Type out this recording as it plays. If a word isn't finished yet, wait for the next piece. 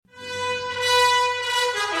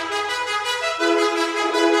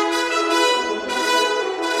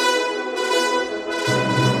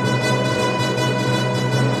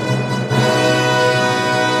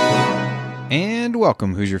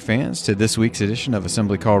Welcome, Hoosier fans, to this week's edition of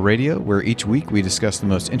Assembly Call Radio, where each week we discuss the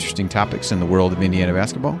most interesting topics in the world of Indiana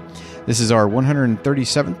basketball. This is our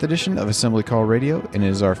 137th edition of Assembly Call Radio, and it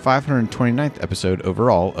is our 529th episode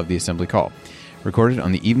overall of the Assembly Call, recorded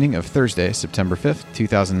on the evening of Thursday, September 5th,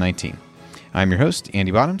 2019. I'm your host,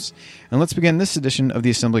 Andy Bottoms, and let's begin this edition of the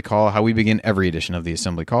Assembly Call how we begin every edition of the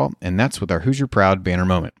Assembly Call, and that's with our Hoosier Proud banner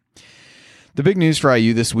moment. The big news for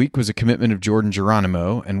IU this week was a commitment of Jordan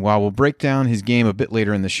Geronimo, and while we'll break down his game a bit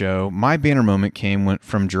later in the show, my banner moment came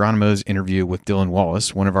from Geronimo's interview with Dylan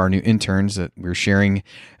Wallace, one of our new interns that we're sharing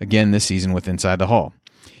again this season with Inside the Hall.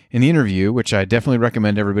 In the interview, which I definitely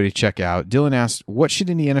recommend everybody check out, Dylan asked, "What should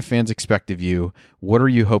Indiana fans expect of you? What are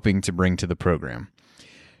you hoping to bring to the program?"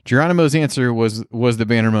 Geronimo's answer was the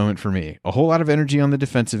banner moment for me. A whole lot of energy on the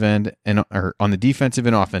defensive end on the defensive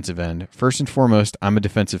and offensive end. First and foremost, I'm a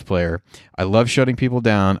defensive player. I love shutting people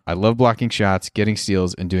down. I love blocking shots, getting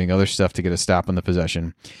steals, and doing other stuff to get a stop on the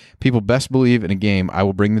possession. People best believe in a game I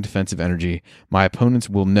will bring the defensive energy. My opponents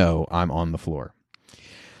will know I'm on the floor.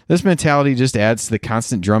 This mentality just adds to the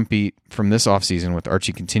constant drumbeat from this offseason, with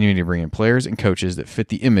Archie continuing to bring in players and coaches that fit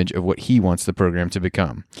the image of what he wants the program to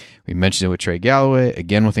become. We mentioned it with Trey Galloway,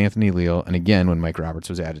 again with Anthony Leal, and again when Mike Roberts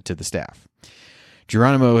was added to the staff.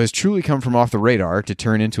 Geronimo has truly come from off the radar to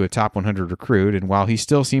turn into a top 100 recruit, and while he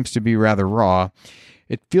still seems to be rather raw,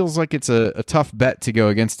 it feels like it's a tough bet to go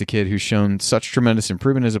against a kid who's shown such tremendous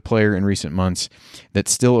improvement as a player in recent months that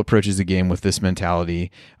still approaches the game with this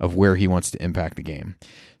mentality of where he wants to impact the game.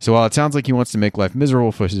 So while it sounds like he wants to make life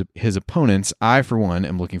miserable for his opponents, I, for one,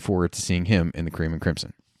 am looking forward to seeing him in the cream and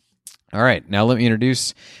crimson. All right, now let me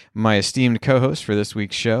introduce my esteemed co-host for this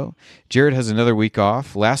week's show. Jared has another week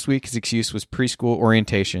off. Last week, his excuse was preschool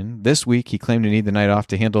orientation. This week, he claimed to need the night off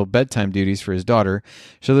to handle bedtime duties for his daughter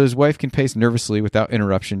so that his wife can pace nervously without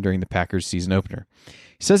interruption during the Packers season opener.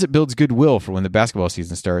 He says it builds goodwill for when the basketball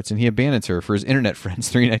season starts, and he abandons her for his internet friends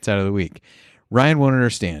 3 nights out of the week. Ryan won't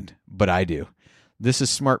understand, but I do. This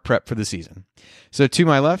is smart prep for the season. So to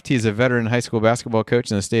my left, he is a veteran high school basketball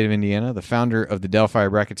coach in the state of Indiana, the founder of the Delphi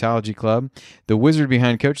Bracketology Club, the wizard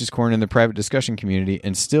behind Coach's Corner in the private discussion community,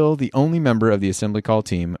 and still the only member of the Assembly Call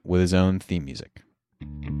team with his own theme music.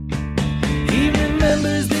 He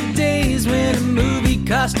remembers the days when a movie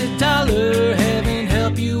cost $1. Heaven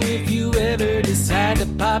help you if you ever decide to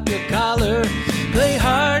pop your collar. Play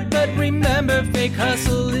hard, but remember, fake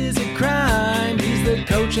hustle is a crime. He's the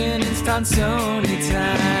coach and it's Tonsoni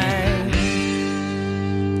time.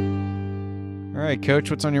 All right, Coach,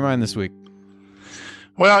 what's on your mind this week?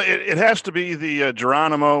 Well, it has to be the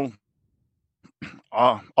Geronimo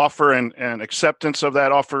offer and acceptance of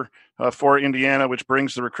that offer for Indiana, which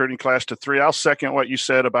brings the recruiting class to 3. I'll second what you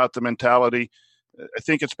said about the mentality. I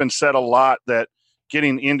think it's been said a lot that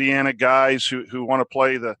getting Indiana guys who want to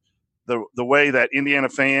play the way that Indiana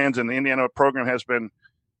fans and the Indiana program has been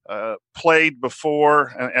played before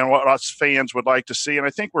and what us fans would like to see. And I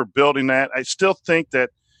think we're building that. I still think that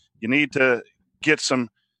you need to get some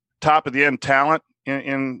top-of-the-end talent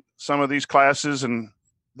in some of these classes. And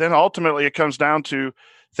then ultimately it comes down to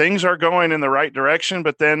things are going in the right direction,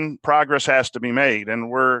 but then progress has to be made. And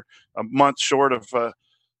we're a month short of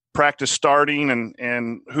practice starting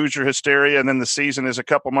and Hoosier hysteria, and then the season is a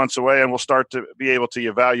couple months away, and we'll start to be able to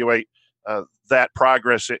evaluate that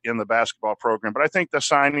progress in the basketball program. But I think the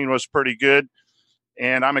signing was pretty good,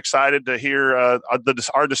 and I'm excited to hear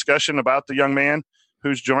our discussion about the young man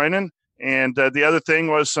who's joining. And the other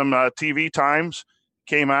thing was some TV times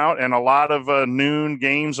came out, and a lot of noon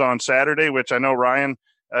games on Saturday, which I know Ryan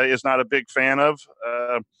is not a big fan of.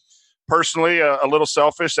 Personally, a little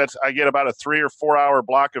selfish. I get about a 3 or 4 hour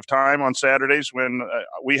block of time on Saturdays when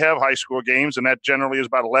we have high school games, and that generally is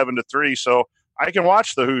about 11 to 3. So I can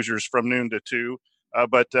watch the Hoosiers from noon to 2,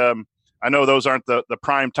 but I know those aren't the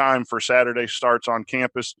prime time for Saturday starts on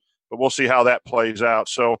campus, but we'll see how that plays out.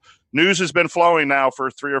 So news has been flowing now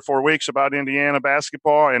for 3 or 4 weeks about Indiana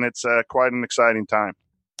basketball, and it's quite an exciting time.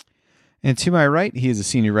 And to my right, he is a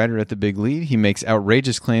senior writer at The Big Lead. He makes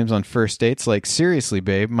outrageous claims on first dates like, "Seriously,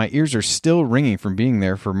 babe, my ears are still ringing from being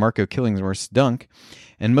there for Marco Killingsworth's dunk."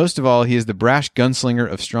 And most of all, he is the brash gunslinger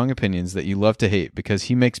of strong opinions that you love to hate because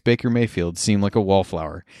he makes Baker Mayfield seem like a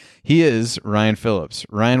wallflower. He is Ryan Phillips.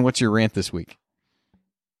 Ryan, what's your rant this week?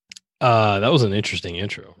 That was an interesting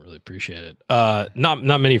intro. Really appreciate it. Not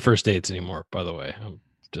many first dates anymore, by the way. I'm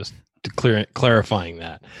just clarifying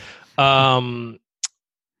that.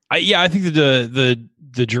 I think that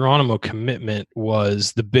the Geronimo commitment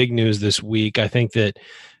was the big news this week. I think that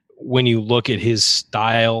when you look at his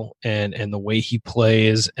style and the way he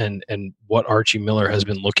plays and what Archie Miller has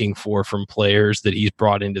been looking for from players that he's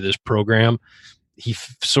brought into this program, he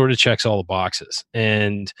sort of checks all the boxes,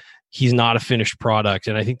 and he's not a finished product.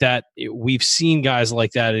 And I think that we've seen guys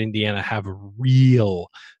like that in Indiana have real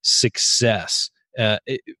success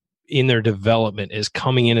in their development, is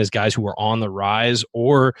coming in as guys who are on the rise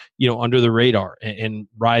or, under the radar and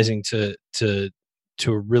rising to a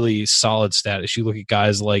really solid status. You look at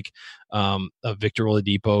guys like Victor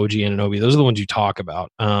Oladipo, OG Anunoby, those are the ones you talk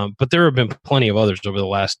about. But there have been plenty of others over the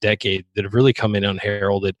last decade that have really come in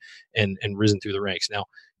unheralded and risen through the ranks. Now,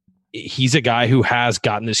 he's a guy who has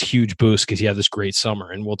gotten this huge boost because he had this great summer,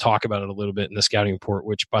 and we'll talk about it a little bit in the scouting report,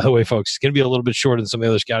 which, by the way, folks, is going to be a little bit shorter than some of the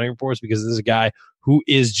other scouting reports because this is a guy who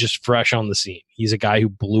is just fresh on the scene. He's a guy who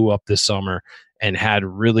blew up this summer and had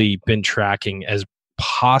really been tracking as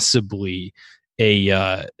possibly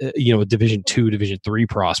a Division II, Division III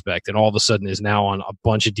prospect, and all of a sudden is now on a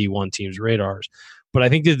bunch of D1 teams' radars. But I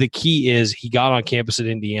think that the key is he got on campus at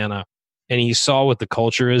Indiana, and he saw what the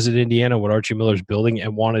culture is at Indiana, what Archie Miller's building,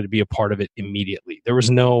 and wanted to be a part of it immediately. There was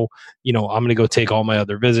no, I'm going to go take all my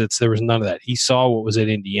other visits. There was none of that. He saw what was at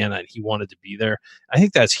Indiana, and he wanted to be there. I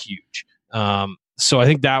think that's huge. So I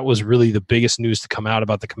think that was really the biggest news to come out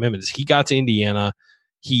about the commitment is he got to Indiana.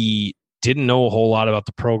 He didn't know a whole lot about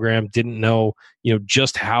the program, didn't know,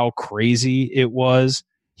 just how crazy it was.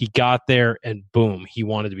 He got there and boom, he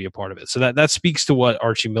wanted to be a part of it. So that speaks to what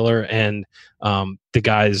Archie Miller and the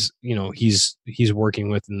guys, he's working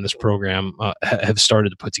with in this program have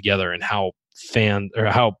started to put together, and how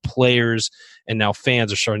players and now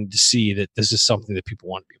fans are starting to see that this is something that people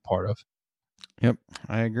want to be a part of. Yep,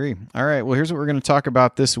 I agree. All right, well, here's what we're going to talk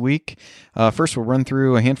about this week. First, we'll run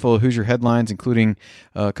through a handful of Hoosier headlines, including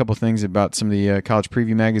a couple things about some of the college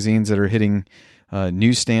preview magazines that are hitting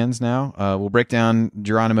newsstands now. We'll break down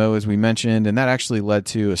Geronimo, as we mentioned, and that actually led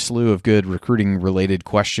to a slew of good recruiting-related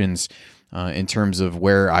questions in terms of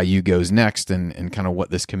where IU goes next and kind of what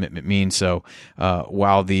this commitment means. So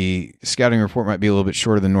while the scouting report might be a little bit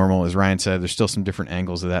shorter than normal, as Ryan said, there's still some different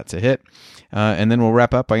angles of that to hit. And then we'll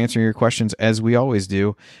wrap up by answering your questions as we always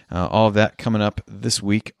do. All of that coming up this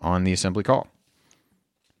week on the Assembly Call.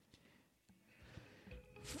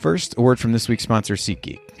 First, a word from this week's sponsor,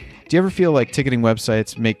 SeatGeek. Do you ever feel like ticketing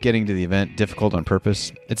websites make getting to the event difficult on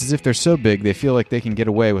purpose? It's as if they're so big they feel like they can get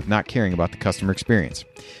away with not caring about the customer experience.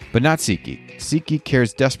 But not SeatGeek. SeatGeek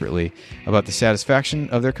cares desperately about the satisfaction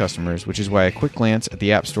of their customers, which is why a quick glance at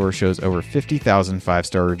the App Store shows over 50,000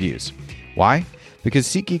 five-star reviews. Why? Because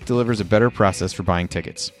SeatGeek delivers a better process for buying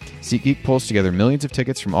tickets. SeatGeek pulls together millions of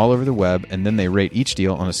tickets from all over the web, and then they rate each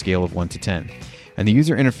deal on a scale of 1 to 10. And the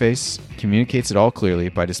user interface communicates it all clearly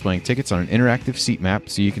by displaying tickets on an interactive seat map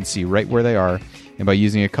so you can see right where they are, and by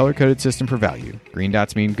using a color-coded system for value. Green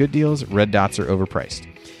dots mean good deals, red dots are overpriced.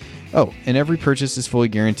 Oh, and every purchase is fully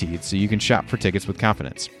guaranteed, so you can shop for tickets with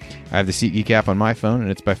confidence. I have the SeatGeek app on my phone,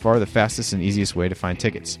 and it's by far the fastest and easiest way to find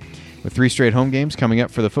tickets. With 3 straight home games coming up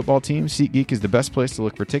for the football team, SeatGeek is the best place to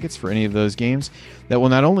look for tickets for any of those games that will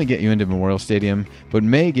not only get you into Memorial Stadium, but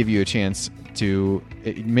may give you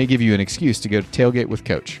an excuse to go tailgate with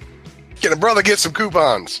Coach. Can a brother get some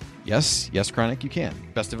coupons? Yes, Chronic, you can.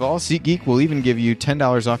 Best of all, SeatGeek will even give you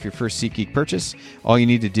 $10 off your first SeatGeek purchase. All you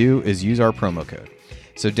need to do is use our promo code.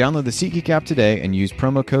 So download the SeatGeek app today and use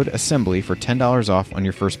promo code ASSEMBLY for $10 off on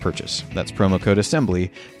your first purchase. That's promo code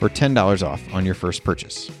ASSEMBLY for $10 off on your first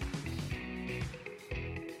purchase.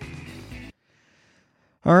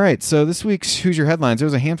 All right, so this week's Hoosier headlines. There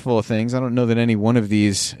was a handful of things. I don't know that any one of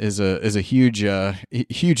these is a hugely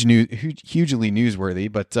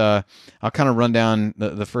newsworthy, but I'll kind of run down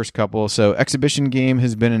the first couple. So, exhibition game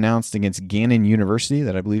has been announced against Gannon University,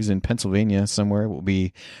 that I believe is in Pennsylvania somewhere. It will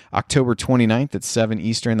be October 29th at 7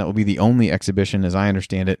 Eastern. That will be the only exhibition, as I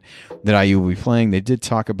understand it, that IU will be playing. They did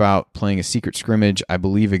talk about playing a secret scrimmage, I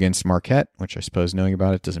believe, against Marquette, which I suppose knowing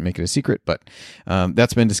about it doesn't make it a secret, but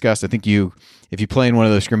that's been discussed. I think if you play in one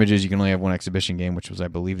of those scrimmages, you can only have one exhibition game, which was, I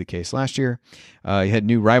believe, the case last year. You had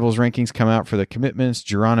new rivals rankings come out for the commitments.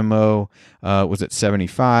 Geronimo was at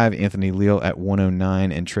 75, Anthony Leal at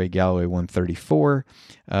 109, and Trey Galloway 134.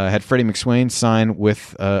 Had Freddie McSwain sign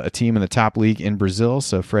with a team in the top league in Brazil,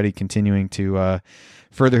 so Freddie continuing to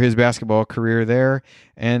further his basketball career there.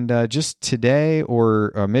 And just today,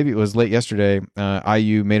 or maybe it was late yesterday,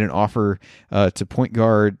 IU made an offer to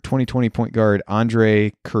 2020 point guard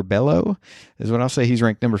Andre Curbelo, is what I'll say. He's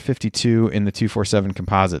ranked number 52 in the 247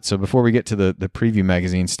 composite. So before we get to the preview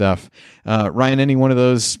magazine stuff, Ryan, any one of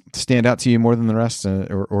those stand out to you more than the rest,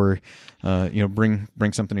 or bring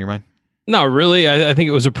something to your mind? No, really, I think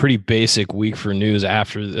it was a pretty basic week for news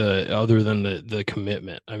after other than the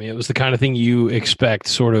commitment. I mean, it was the kind of thing you expect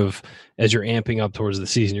sort of as you're amping up towards the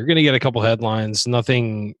season. You're going to get a couple headlines,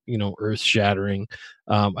 nothing, earth shattering.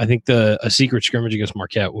 I think a secret scrimmage against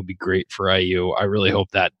Marquette would be great for IU. I really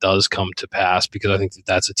hope that does come to pass because I think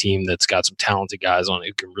that's a team that's got some talented guys on it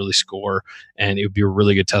who can really score, and it would be a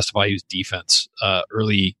really good test of IU's defense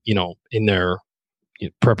early, in their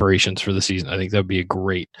preparations for the season. I think that would be a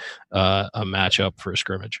great a matchup for a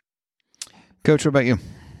scrimmage. Coach, what about you?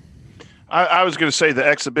 I was going to say the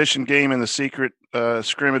exhibition game and the secret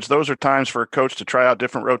scrimmage, those are times for a coach to try out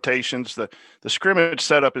different rotations. The scrimmage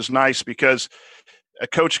setup is nice because a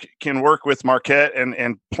coach can work with Marquette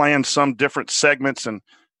and plan some different segments and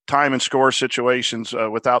time and score situations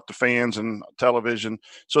without the fans and television.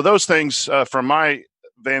 So those things, from my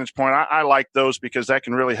vantage point, I like those because that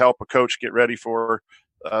can really help a coach get ready for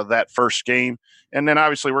that first game. And then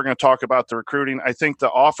obviously we're going to talk about the recruiting. I think the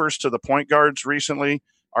offers to the point guards recently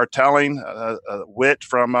are telling. Witt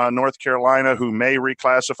from North Carolina, who may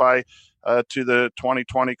reclassify to the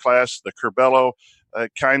 2020 class, the Curbelo,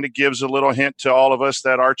 kind of gives a little hint to all of us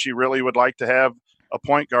that Archie really would like to have a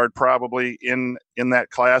point guard probably in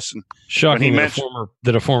that class. And shocking that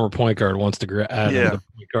a former point guard wants to add another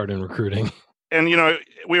point guard in recruiting. And,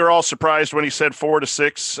 we were all surprised when he said 4 to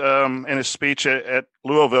 6 in his speech at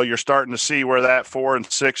Louisville. You're starting to see where that 4 and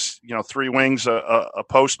 6, 3 wings, a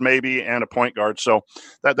post maybe, and a point guard. So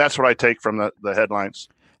that's what I take from the headlines.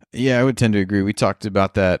 Yeah, I would tend to agree. We talked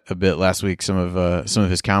about that a bit last week, some of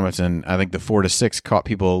his comments, and I think the 4 to 6 caught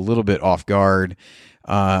people a little bit off guard.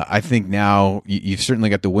 I think now you've certainly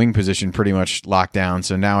got the wing position pretty much locked down.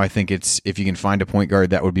 So now I think it's, if you can find a point guard,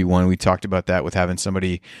 that would be one. We talked about that with having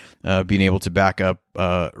somebody being able to back up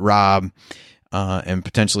Rob and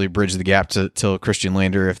potentially bridge the gap to Christian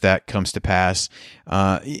Lander if that comes to pass.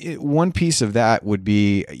 One piece of that would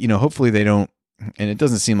be, hopefully they don't, and it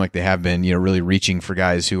doesn't seem like they have been, really reaching for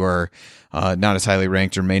guys who are not as highly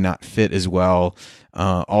ranked or may not fit as well.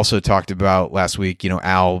 Also talked about last week,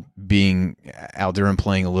 Al Durham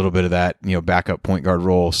playing a little bit of that, backup point guard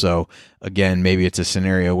role. So again, maybe it's a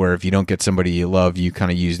scenario where if you don't get somebody you love, you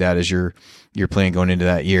kind of use that as your plan going into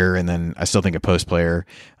that year. And then I still think a post player,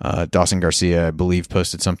 Dawson Garcia, I believe,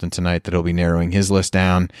 posted something tonight that he'll be narrowing his list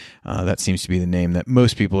down. That seems to be the name that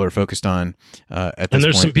most people are focused on at this point. And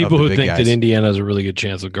there's some people who think that Indiana has a really good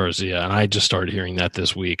chance with Garcia, and I just started hearing that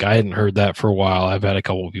this week. I hadn't heard that for a while. I've had a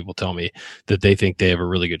couple of people tell me that they think they have a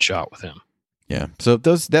really good shot with him. Yeah, so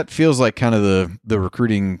that feels like kind of the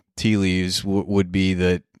recruiting tea leaves would be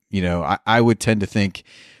that, I would tend to think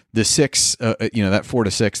the 6, that 4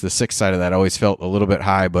 to 6, the 6 side of that always felt a little bit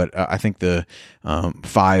high, but I think the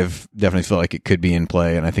 5 definitely felt like it could be in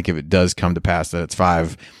play. And I think if it does come to pass that it's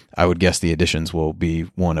 5, I would guess the additions will be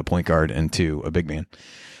 1, a point guard, and 2, a big man.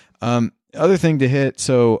 Other thing to hit.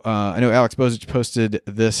 So I know Alex Bozich posted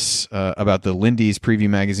this about the Lindy's preview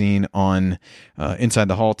magazine on Inside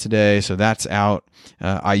the Hall today. So that's out.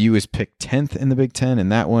 IU is picked 10th in the Big Ten in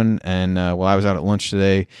that one. And while I was out at lunch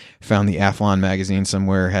today, found the Athlon magazine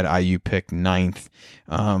somewhere, had IU picked 9th.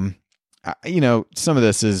 Some of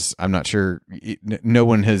this is, I'm not sure. No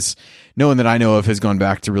one that I know of has gone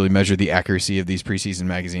back to really measure the accuracy of these preseason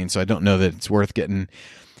magazines. So I don't know that it's worth getting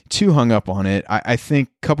too hung up on it. I think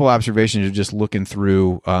a couple observations of just looking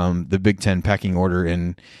through the Big Ten pecking order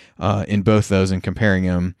in both those and comparing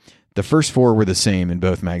them. The first 4 were the same in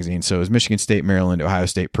both magazines. So it was Michigan State, Maryland, Ohio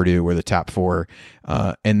State, Purdue were the top 4.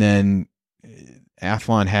 And then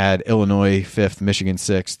Athlon had Illinois 5th, Michigan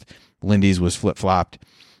 6th. Lindy's was flip-flopped.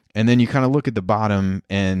 And then you kind of look at the bottom,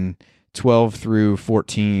 and 12 through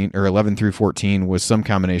 14 or 11 through 14 was some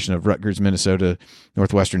combination of Rutgers, Minnesota,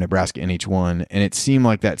 Northwestern, Nebraska in each one. And it seemed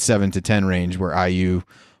like that 7 to 10 range where IU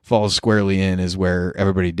falls squarely in is where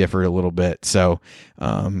everybody differed a little bit. So,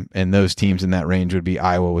 and those teams in that range would be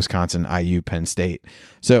Iowa, Wisconsin, IU, Penn State.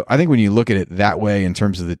 So I think when you look at it that way in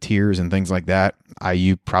terms of the tiers and things like that,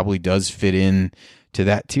 IU probably does fit in to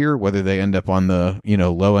that tier, whether they end up on the,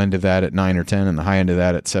 low end of that at 9 or 10 and the high end of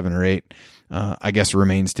that at 7 or 8. I guess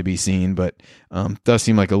remains to be seen, but does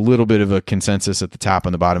seem like a little bit of a consensus at the top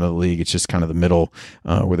and the bottom of the league. It's just kind of the middle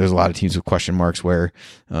where there's a lot of teams with question marks where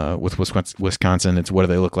with Wisconsin, it's what do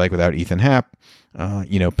they look like without Ethan Happ?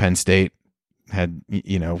 Penn State had,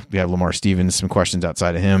 we have Lamar Stevens, some questions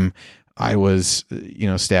outside of him. Iowa's,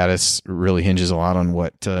 status really hinges a lot on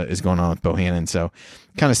what is going on with Bohannon. So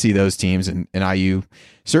kind of see those teams, and IU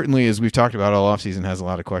certainly, as we've talked about all offseason, has a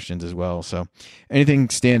lot of questions as well. So anything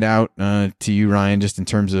stand out to you, Ryan, just in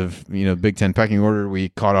terms of, Big Ten pecking order? We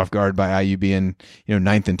caught off guard by IU being,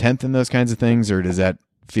 9th and 10th and those kinds of things, or does that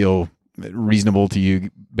feel reasonable to you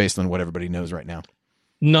based on what everybody knows right now?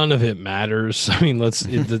 None of it matters. I mean,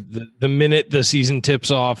 the minute the season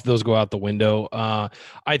tips off, those go out the window.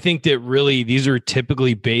 I think that really these are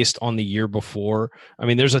typically based on the year before. I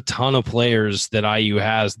mean, there's a ton of players that IU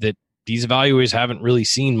has that these evaluators haven't really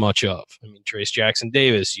seen much of. I mean, Trace Jackson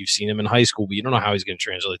Davis, you've seen him in high school, but you don't know how he's going to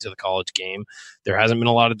translate to the college game. There hasn't been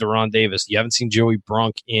a lot of Deron Davis. You haven't seen Joey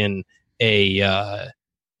Brunk in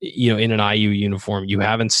in an IU uniform. You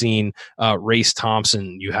haven't seen Race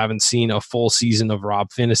Thompson. You haven't seen a full season of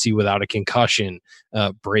Rob Finney without a concussion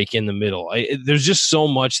break in the middle. There's just so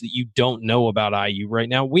much that you don't know about IU right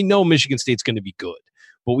now. We know Michigan State's going to be good,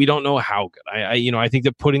 but we don't know how good. I think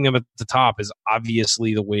that putting them at the top is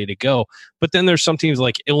obviously the way to go. But then there's some teams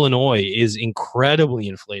like Illinois is incredibly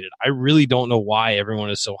inflated. I really don't know why everyone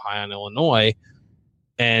is so high on Illinois.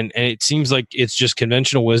 And it seems like it's just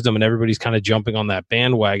conventional wisdom, and everybody's kind of jumping on that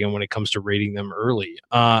bandwagon when it comes to rating them early,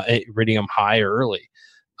 rating them high or early.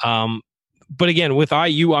 But again, with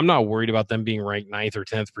IU, I'm not worried about them being ranked 9th or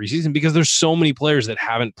 10th preseason because there's so many players that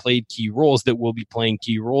haven't played key roles that will be playing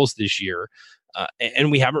key roles this year.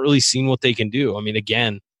 And we haven't really seen what they can do. I mean,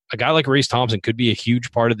 again, a guy like Race Thompson could be a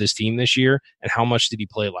huge part of this team this year. And how much did he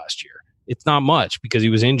play last year? It's not much because he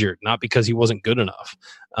was injured, not because he wasn't good enough.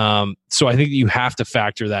 So I think you have to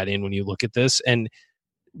factor that in when you look at this. And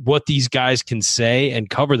what these guys can say and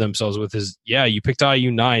cover themselves with is, yeah, you picked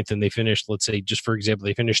IU 9th and they finished, let's say, just for example,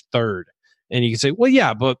 they finished 3rd. And you can say, well,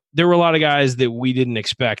 yeah, but there were a lot of guys that we didn't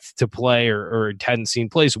expect to play or hadn't seen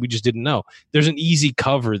play, so we just didn't know. There's an easy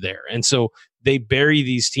cover there. And so they bury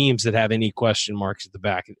these teams that have any question marks at the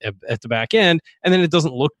back end, and then it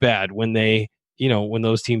doesn't look bad when when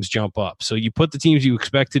those teams jump up. So you put the teams you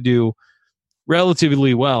expect to do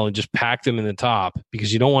relatively well and just pack them in the top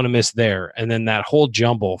because you don't want to miss there. And then that whole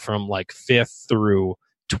jumble from like 5th through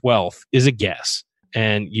 12th is a guess.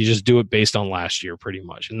 And you just do it based on last year pretty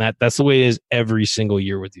much. And that's the way it is every single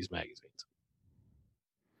year with these magazines.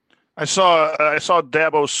 I saw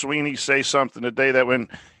Dabo Sweeney say something today that when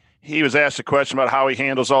he was asked a question about how he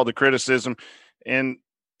handles all the criticism, and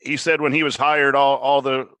he said when he was hired, all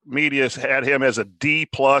the media had him as a D+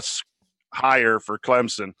 hire for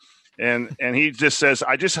Clemson. And he just says,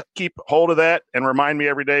 I just keep hold of that and remind me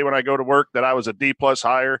every day when I go to work that I was a D+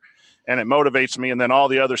 hire, and it motivates me. And then all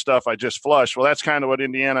the other stuff I just flush. Well, that's kind of what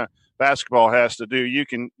Indiana basketball has to do. You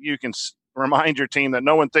can remind your team that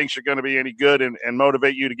no one thinks you're going to be any good and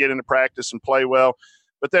motivate you to get into practice and play well,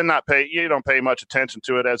 but then you don't pay much attention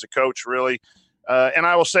to it as a coach, really. And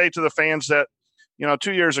I will say to the fans that,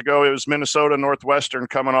 2 years ago, it was Minnesota Northwestern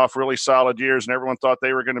coming off really solid years, and everyone thought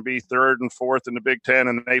they were going to be 3rd and 4th in the Big Ten,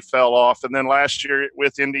 and they fell off. And then last year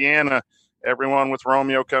with Indiana, everyone with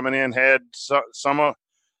Romeo coming in had some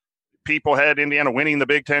people had Indiana winning the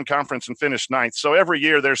Big Ten Conference and finished 9th. So every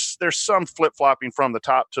year there's some flip-flopping from the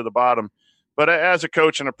top to the bottom. But as a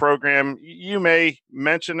coach in a program, you may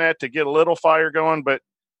mention that to get a little fire going, but,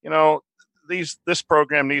 this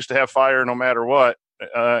program needs to have fire no matter what.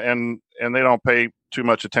 And they don't pay too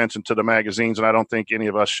much attention to the magazines, and I don't think any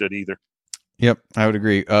of us should either. Yep, I would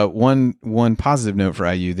agree. One positive note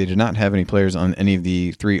for IU: they did not have any players on any of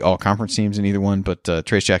the 3 all-conference teams in either one, but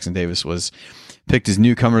Trace Jackson Davis was picked as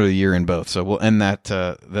newcomer of the year in both. So we'll end that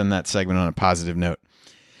segment on a positive note.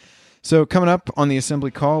 So coming up on the assembly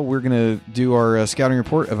call, we're going to do our scouting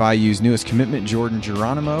report of IU's newest commitment, Jordan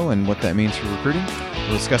Geronimo, and what that means for recruiting.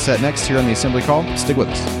 We'll discuss that next here on the assembly call. Stick with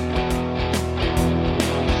us.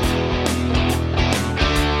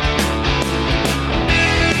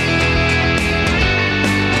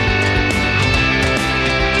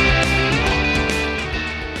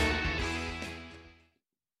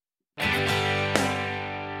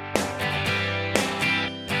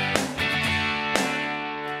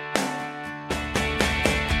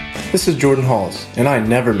 This is Jordan Halls, and I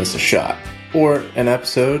never miss a shot or an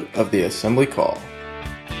episode of the Assembly Call.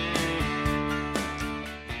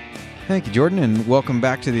 Thank you, Jordan, and welcome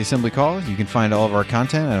back to the Assembly Call. You can find all of our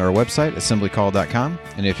content at our website, assemblycall.com.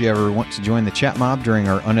 And if you ever want to join the chat mob during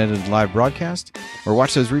our unedited live broadcast or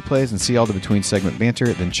watch those replays and see all the between-segment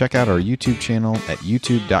banter, then check out our YouTube channel at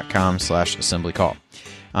youtube.com/assemblycall.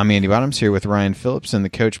 I'm Andy Bottoms here with Ryan Phillips and the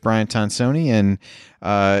coach Brian Tonsoni, and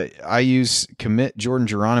IU's commit Jordan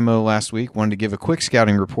Geronimo last week. Wanted to give a quick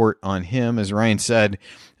scouting report on him, as Ryan said,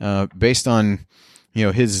 based on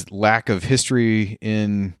his lack of history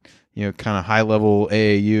in kind of high level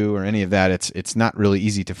AAU or any of that. It's not really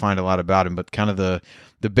easy to find a lot about him, but kind of the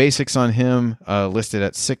basics on him listed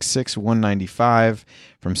at 6'6", 195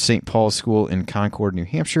 from St. Paul's School in Concord, New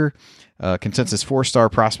Hampshire. Consensus 4-star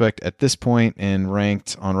prospect at this point and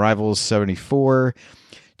ranked on Rivals 74.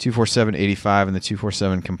 247.85 and the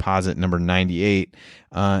 247 composite number 98.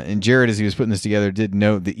 And Jared, as he was putting this together, did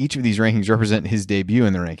note that each of these rankings represent his debut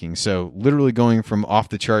in the rankings. So literally going from off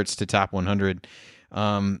the charts to top 100.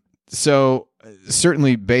 So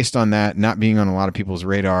certainly based on that, not being on a lot of people's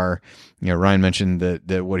radar, Ryan mentioned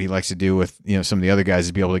that what he likes to do with, some of the other guys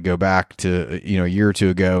is be able to go back to, a year or two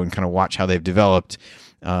ago and kind of watch how they've developed.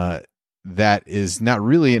 That is not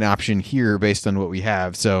really an option here based on what we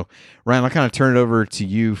have. So Ryan, I'll kind of turn it over to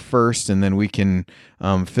you first, and then we can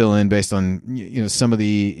fill in based on, some of the,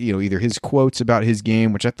 either his quotes about his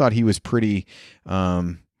game, which I thought he was pretty,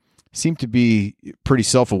 seemed to be pretty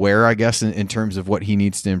self-aware, I guess, in terms of what he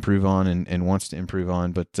needs to improve on and wants to improve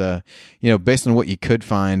on. But, based on what you could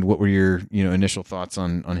find, what were your, initial thoughts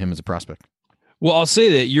on him as a prospect? Well, I'll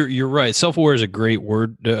say that you're right. Self-aware is a great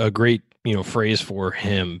word, a great, phrase for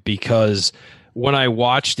him, because when I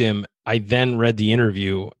watched him, I then read the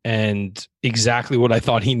interview and exactly what I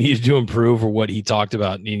thought he needed to improve, or what he talked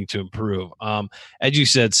about needing to improve. As you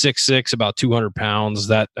said, 6'6", about 200 pounds.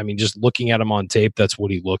 Just looking at him on tape, that's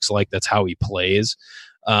what he looks like. That's how he plays.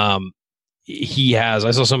 He has,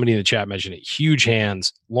 I saw somebody in the chat mention it, huge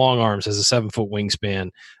hands, long arms, has a 7-foot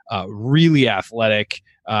wingspan, really athletic.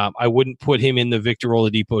 I wouldn't put him in the Victor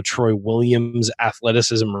Oladipo, Troy Williams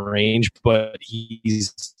athleticism range, but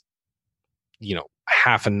he's,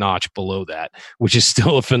 half a notch below that, which is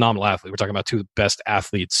still a phenomenal athlete. We're talking about two of the best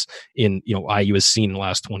athletes in, IU has seen in the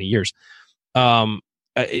last 20 years.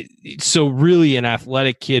 So really an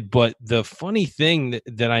athletic kid, but the funny thing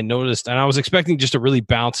that I noticed, and I was expecting just a really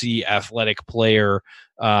bouncy athletic player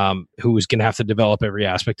who was going to have to develop every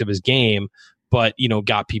aspect of his game, but,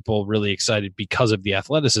 got people really excited because of the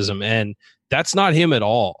athleticism. And that's not him at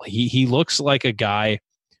all. He looks like a guy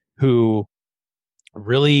who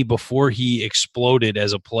really, before he exploded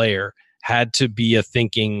as a player, had to be a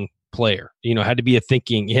thinking player, had to be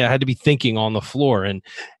thinking on the floor.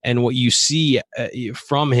 And what you see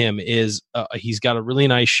from him is he's got a really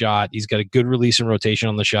nice shot. He's got a good release and rotation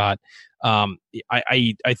on the shot.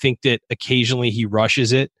 I think that occasionally he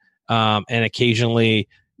rushes it. And occasionally,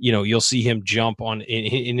 you'll see him jump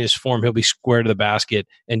in his form. He'll be square to the basket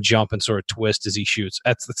and jump and sort of twist as he shoots.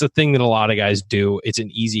 That's a thing that a lot of guys do. It's an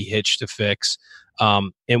easy hitch to fix.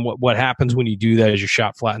 And what happens when you do that is your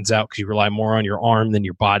shot flattens out because you rely more on your arm than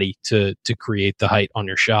your body to create the height on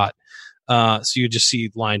your shot. So you just see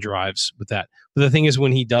line drives with that. But the thing is,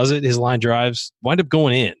 when he does it, his line drives wind up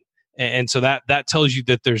going in. And so that tells you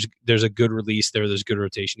that there's a good release there. There's good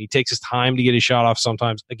rotation. He takes his time to get his shot off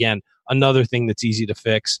sometimes. Again, another thing that's easy to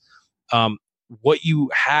fix. What you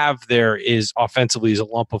have there is offensively is a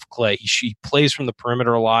lump of clay. He plays from the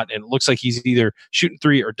perimeter a lot, and it looks like he's either shooting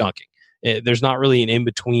three or dunking. There's not really an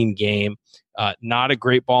in-between game. Not a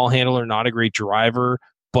great ball handler, not a great driver,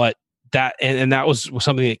 but that was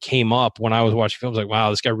something that came up when I was watching films. Like, wow,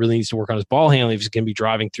 this guy really needs to work on his ball handling if he's going to be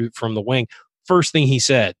driving through from the wing. First thing he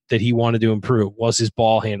said that he wanted to improve was his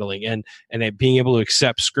ball handling and being able to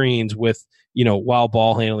accept screens with, while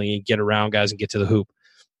ball handling and get around guys and get to the hoop.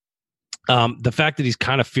 The fact that he's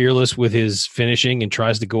kind of fearless with his finishing and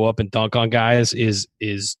tries to go up and dunk on guys is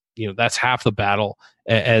that's half the battle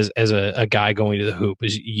as a guy going to the hoop.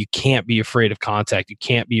 Is you can't be afraid of contact. You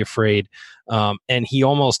can't be afraid. And he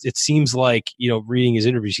almost, it seems like, reading his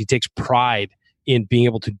interviews, he takes pride in being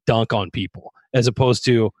able to dunk on people as opposed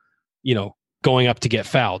to, going up to get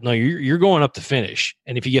fouled. No, you're going up to finish.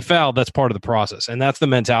 And if you get fouled, that's part of the process. And that's the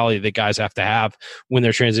mentality that guys have to have when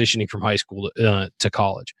they're transitioning from high school to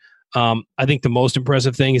college. I think the most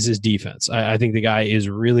impressive thing is his defense. I think the guy is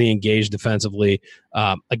really engaged defensively.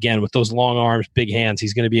 Again, with those long arms, big hands,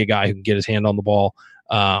 he's going to be a guy who can get his hand on the ball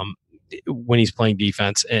when he's playing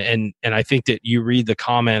defense. And I think that you read the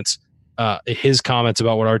comments, his comments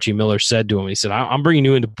about what Archie Miller said to him. He said, I'm bringing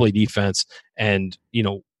you in to play defense, and,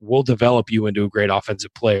 we'll develop you into a great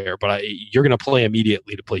offensive player, but you're going to play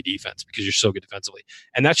immediately to play defense because you're so good defensively.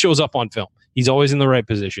 And that shows up on film. He's always in the right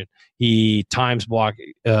position. He times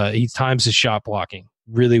his shot blocking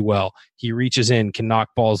really well. He reaches in, can knock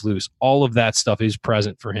balls loose. All of that stuff is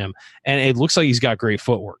present for him. And it looks like he's got great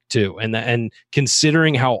footwork too. And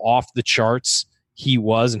considering how off the charts he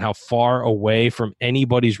was and how far away from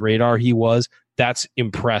anybody's radar he was, that's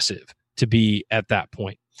impressive to be at that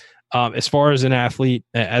point. As far as an athlete,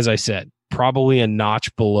 as I said, probably a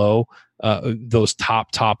notch below those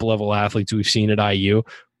top level athletes we've seen at IU,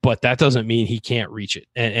 but that doesn't mean he can't reach it.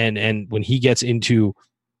 And when he gets into,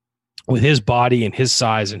 with his body and his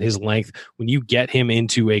size and his length, when you get him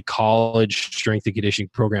into a college strength and conditioning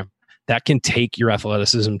program, that can take your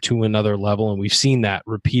athleticism to another level. And we've seen that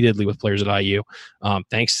repeatedly with players at IU.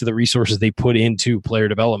 Thanks to the resources they put into player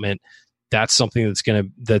development, that's something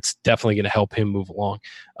that's definitely gonna help him move along.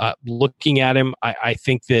 Looking at him, I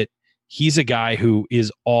think that he's a guy who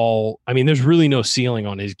is there's really no ceiling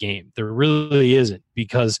on his game. There really isn't,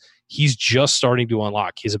 because he's just starting to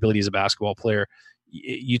unlock his ability as a basketball player.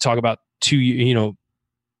 You talk about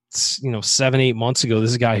 7-8 months ago, this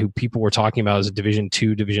is a guy who people were talking about as a Division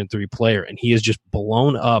II, Division III player, and he is just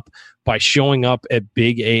blown up by showing up at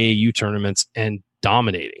big AAU tournaments and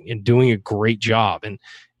dominating and doing a great job.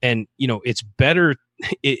 And it's better.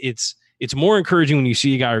 It's more encouraging when you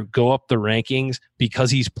see a guy go up the rankings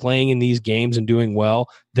because he's playing in these games and doing well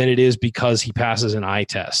than it is because he passes an eye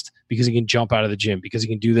test, because he can jump out of the gym, because he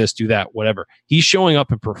can do this, do that, whatever. He's showing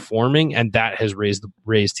up and performing, and that has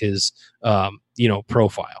raised his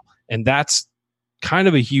profile. And that's kind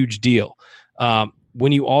of a huge deal.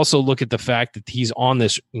 When you also look at the fact that he's on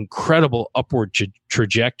this incredible upward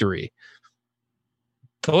trajectory,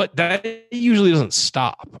 but that usually doesn't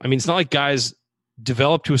stop. I mean, it's not like guys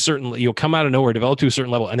develop to a certain, come out of nowhere, develop to a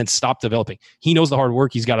certain level, and then stop developing. He knows the hard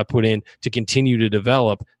work he's got to put in to continue to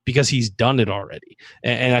develop because he's done it already.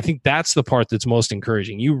 And I think that's the part that's most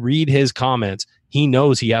encouraging. You read his comments, he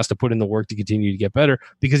knows he has to put in the work to continue to get better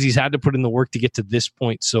because he's had to put in the work to get to this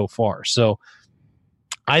point so far. So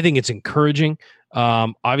I think it's encouraging.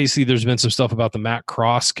 Obviously, there's been some stuff about the Matt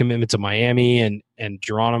Cross commitment to Miami and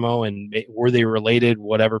Geronimo, and were they related?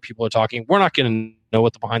 Whatever people are talking, we're not going to know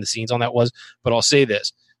what the behind the scenes on that was. But I'll say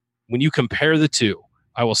this: when you compare the two,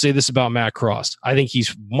 I will say this about Matt Cross: I think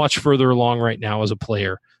he's much further along right now as a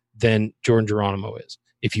player than Jordan Geronimo is.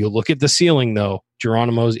 If you look at the ceiling, though,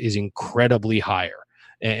 Geronimo's is incredibly higher,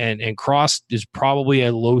 and Cross is probably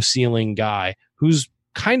a low ceiling guy who's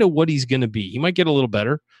kind of what he's going to be. He might get a little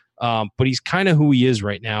better. But he's kind of who he is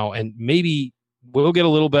right now, and maybe will get a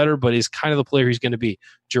little better, but is kind of the player he's going to be.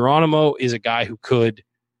 Geronimo is a guy who could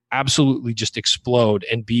absolutely just explode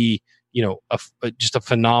and be, just a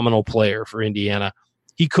phenomenal player for Indiana.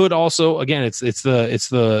 He could also, again, it's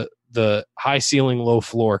the high ceiling, low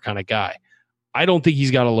floor kind of guy. I don't think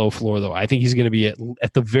he's got a low floor, though. I think he's going to be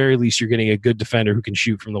at the very least, you're getting a good defender who can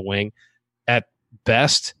shoot from the wing. At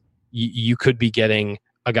best, you could be getting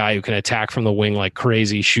a guy who can attack from the wing like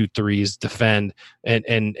crazy, shoot threes, defend,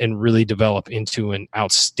 and really develop into an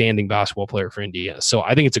outstanding basketball player for Indiana. So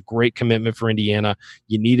I think it's a great commitment for Indiana.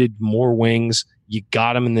 You needed more wings. You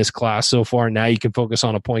got them in this class so far. Now you can focus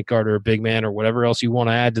on a point guard or a big man or whatever else you want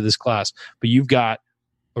to add to this class. But you've got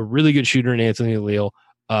a really good shooter in Anthony Leal,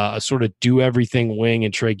 a sort of do-everything wing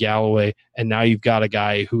in Trey Galloway, and now you've got a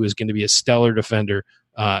guy who is going to be a stellar defender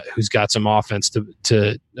who's got some offense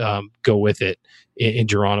to go with it in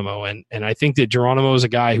Geronimo. And I think that Geronimo is a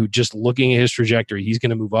guy who, just looking at his trajectory, he's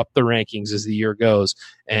going to move up the rankings as the year goes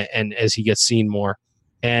and as he gets seen more.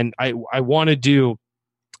 And I want to do,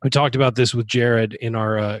 we talked about this with Jared in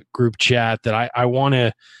our group chat, that I want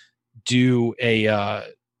to do a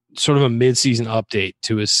sort of a mid-season update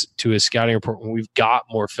to his scouting report. When we've got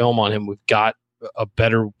more film on him, we've got a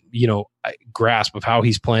better grasp of how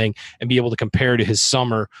he's playing and be able to compare to his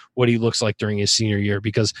summer what he looks like during his senior year,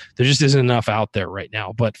 because there just isn't enough out there right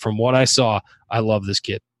now. But from what I saw, I love this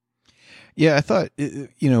kid. Yeah, I thought,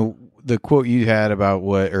 the quote you had about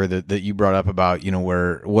that you brought up about,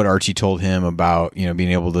 what Archie told him about,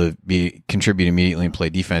 being able to contribute immediately and play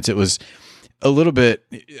defense. It was a little bit,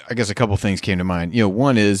 I guess a couple things came to mind.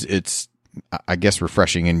 One is it's, I guess,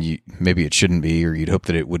 refreshing, and maybe it shouldn't be, or you'd hope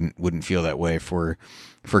that it wouldn't feel that way for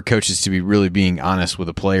coaches to be really being honest with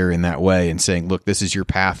a player in that way and saying, look, this is your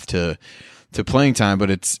path to playing time. But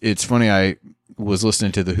it's funny. I was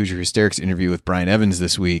listening to the Hoosier Hysterics interview with Brian Evans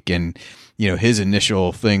this week, and his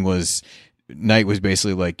initial thing was, Knight was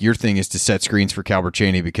basically like, your thing is to set screens for Calbert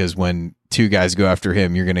Chaney, because when two guys go after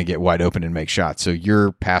him, you're going to get wide open and make shots. So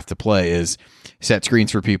your path to play is set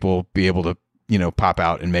screens for people, be able to pop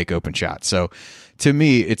out and make open shots. So to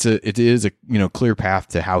me, it is a clear path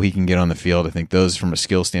to how he can get on the field. I think those, from a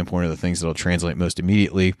skill standpoint, are the things that'll translate most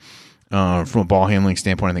immediately. From a ball handling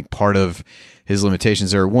standpoint, I think part of his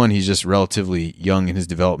limitations are, one, he's just relatively young in his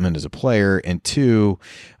development as a player, and two,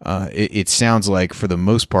 it sounds like for the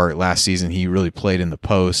most part last season he really played in the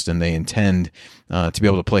post, and they intend to be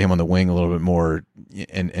able to play him on the wing a little bit more,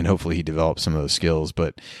 and hopefully he develops some of those skills.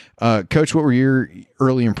 But Coach, what were your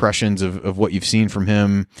early impressions of what you've seen from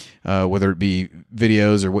him, whether it be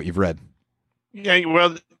videos or what you've read? Yeah,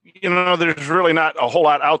 well, there's really not a whole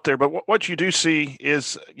lot out there, but what you do see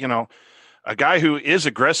is, a guy who is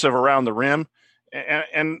aggressive around the rim.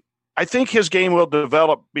 And I think his game will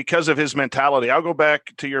develop because of his mentality. I'll go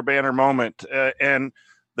back to your banner moment. And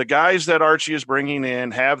the guys that Archie is bringing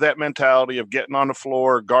in have that mentality of getting on the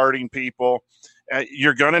floor, guarding people.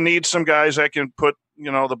 You're going to need some guys that can put,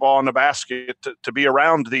 the ball in the basket to be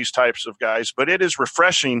around these types of guys. But it is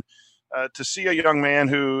refreshing to see a young man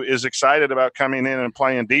who is excited about coming in and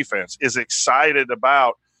playing defense, is excited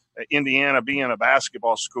about Indiana being a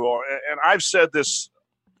basketball school. And I've said this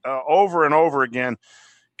over and over again.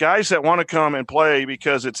 Guys that want to come and play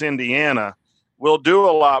because it's Indiana will do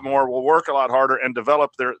a lot more, will work a lot harder, and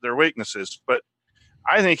develop their weaknesses. But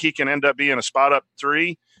I think he can end up being a spot-up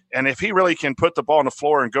three. And if he really can put the ball on the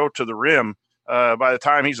floor and go to the rim by the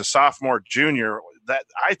time he's a sophomore, junior, that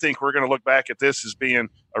I think we're going to look back at this as being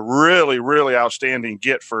a really, really outstanding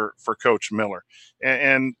get for Coach Miller.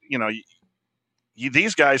 And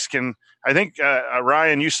these guys can – I think,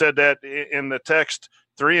 Ryan, you said that in the text –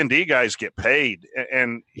 3-and-D guys get paid,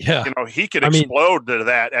 and he could explode to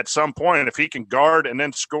that at some point if he can guard and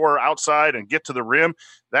then score outside and get to the rim.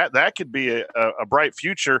 That could be a bright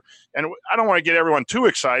future. And I don't want to get everyone too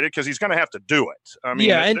excited because he's going to have to do it. I mean,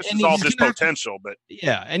 this is all just potential, but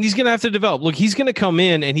and he's going to have to develop. Look, he's going to come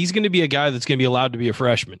in and he's going to be a guy that's going to be allowed to be a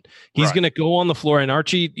freshman. He's going to go on the floor, and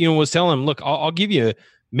Archie, was telling him, look, I'll give you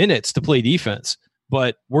minutes to play defense,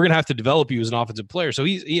 but we're going to have to develop you as an offensive player. So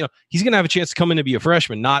he's going to have a chance to come in and be a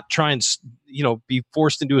freshman, not try and, be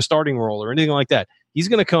forced into a starting role or anything like that. He's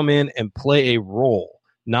going to come in and play a role,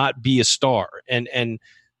 not be a star. And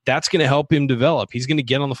that's going to help him develop. He's going to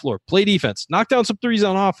get on the floor, play defense, knock down some threes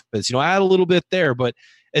on offense, add a little bit there. But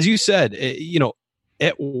as you said,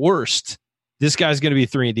 at worst, this guy's going to be a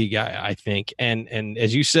 3-and-D guy, I think. And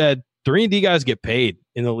as you said, 3-and-D guys get paid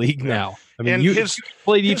in the league now. I mean, you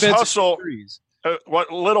play defense. His hustle,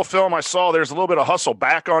 what little film I saw, there's a little bit of hustle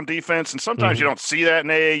back on defense, and sometimes you don't see that in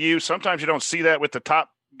AAU. Sometimes you don't see that with the top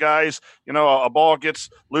guys. A ball gets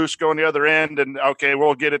loose going the other end, and okay,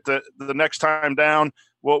 we'll get it the next time down.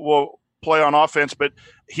 We'll play on offense. But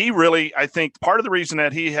he really, I think, part of the reason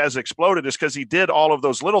that he has exploded is because he did all of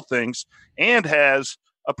those little things and has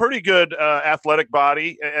a pretty good athletic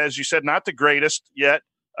body, as you said, not the greatest yet,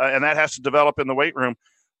 and that has to develop in the weight room.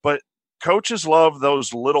 But coaches love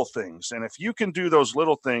those little things. And if you can do those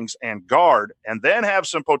little things and guard and then have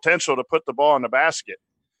some potential to put the ball in the basket,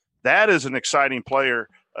 that is an exciting player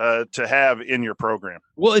to have in your program.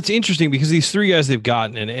 Well, it's interesting because these three guys they've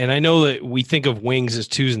gotten, and I know that we think of wings as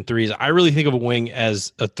 2s and 3s. I really think of a wing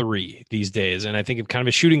as a 3 these days. And I think of kind of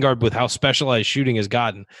a shooting guard with how specialized shooting has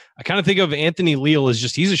gotten. I kind of think of Anthony Leal as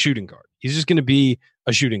he's a shooting guard. He's just going to be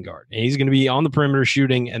a shooting guard, and he's going to be on the perimeter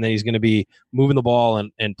shooting, and then he's going to be moving the ball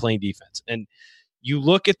and playing defense. And you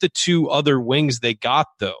look at the two other wings they got,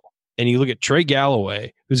 though, and you look at Trey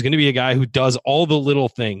Galloway, who's going to be a guy who does all the little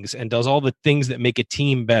things and does all the things that make a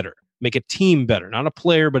team better, not a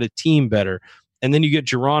player, but a team better. And then you get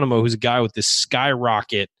Geronimo, who's a guy with this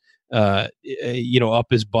skyrocket, up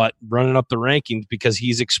his butt, running up the rankings because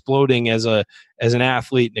he's exploding as an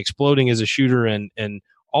athlete and exploding as a shooter and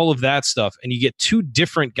all of that stuff. And you get two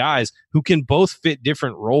different guys who can both fit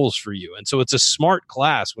different roles for you. And so it's a smart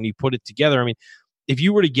class when you put it together. I mean, if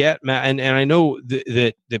you were to get Matt, and I know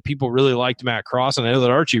that people really liked Matt Cross, and I know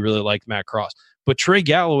that Archie really liked Matt Cross, but Trey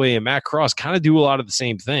Galloway and Matt Cross kind of do a lot of the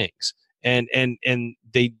same things. And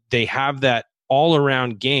they have that all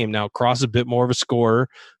around game. Now, Cross is a bit more of a scorer,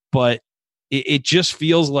 but it just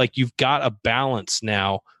feels like you've got a balance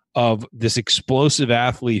now of this explosive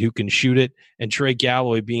athlete who can shoot it, and Trey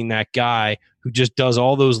Galloway being that guy who just does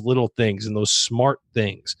all those little things and those smart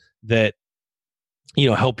things that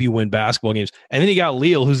help you win basketball games. And then you got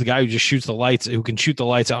Leal, who's the guy who can shoot the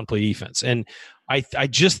lights out and play defense. And I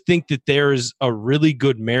just think that there's a really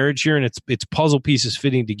good marriage here, and it's puzzle pieces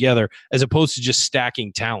fitting together as opposed to just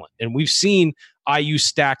stacking talent. And we've seen IU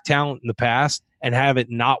stack talent in the past and have it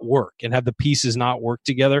not work and have the pieces not work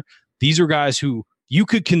together. These are guys who you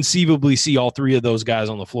could conceivably see all three of those guys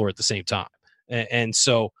on the floor at the same time. And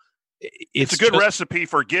so it's a good recipe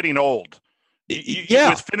for getting old.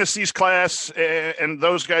 With Finney's class and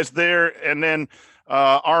those guys there, and then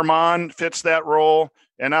Armand fits that role,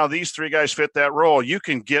 and now these three guys fit that role. You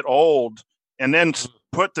can get old and then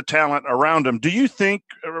put the talent around them. Do you think,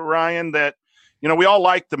 Ryan, that we all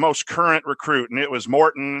liked the most current recruit, and it was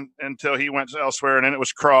Morton until he went elsewhere, and then it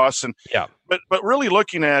was Cross. And but really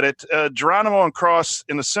looking at it, Geronimo and Cross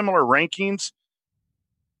in the similar rankings.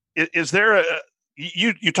 Is there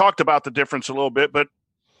you talked about the difference a little bit, but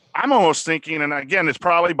I'm almost thinking, and again, it's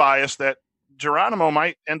probably biased, that Geronimo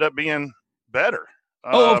might end up being better.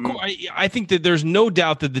 Of course. I think that there's no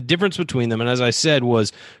doubt that the difference between them, and as I said,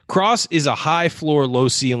 was Cross is a high floor, low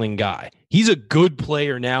ceiling guy. He's a good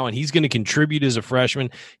player now, and he's going to contribute as a freshman.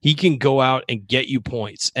 He can go out and get you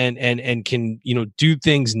points and can do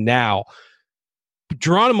things now.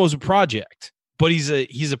 Geronimo's a project, but he's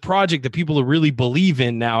a project that people really believe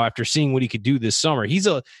in now after seeing what he could do this summer. He's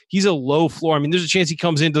a low floor. I mean, there's a chance he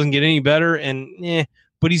comes in, doesn't get any better, and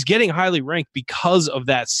but he's getting highly ranked because of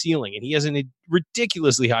that ceiling, and he has a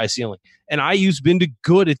ridiculously high ceiling. And IU's been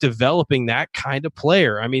good at developing that kind of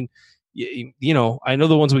player. I mean, you know, I know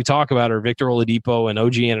the ones we talk about are Victor Oladipo and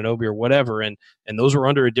OG Anunoby or whatever, and those were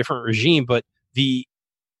under a different regime, but the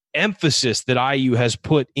emphasis that IU has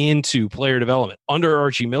put into player development under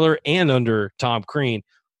Archie Miller and under Tom Crean,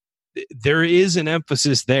 there is an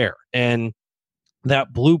emphasis there, and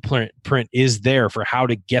that blueprint is there for how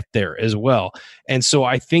to get there as well. And so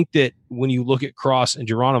I think that when you look at Cross and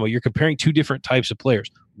Geronimo, you're comparing two different types of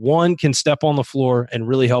players. One can step on the floor and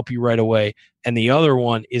really help you right away, and the other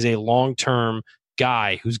one is a long-term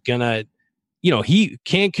guy who's gonna, you know, he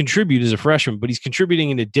can contribute as a freshman, but he's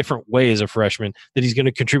contributing in a different way as a freshman, that he's going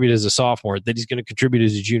to contribute as a sophomore, that he's going to contribute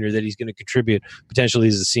as a junior, that he's going to contribute potentially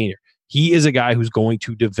as a senior. He is a guy who's going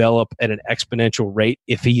to develop at an exponential rate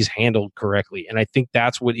if he's handled correctly. And I think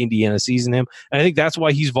that's what Indiana sees in him. And I think that's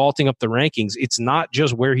why he's vaulting up the rankings. It's not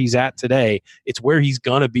just where he's at today. It's where he's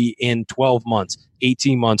going to be in 12 months,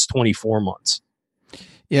 18 months, 24 months.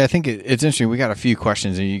 Yeah, I think it's interesting. We got a few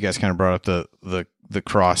questions, and you guys kind of brought up the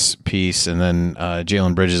Cross piece, and then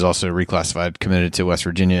Jalen Bridges also reclassified, committed to West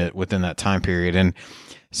Virginia within that time period. And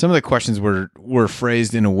some of the questions were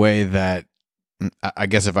phrased in a way that, I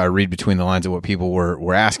guess if I read between the lines of what people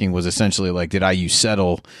were asking, was essentially like, did IU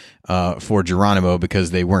settle for Geronimo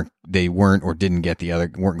because they weren't or didn't get the other,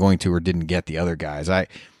 weren't going to or didn't get the other guys?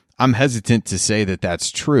 I'm hesitant to say that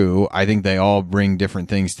that's true. I think they all bring different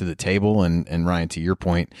things to the table, and Ryan, to your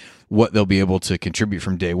point, what they'll be able to contribute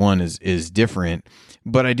from day one is different.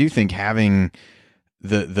 But I do think having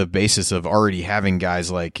the basis of already having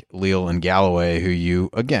guys like Leal and Galloway, who you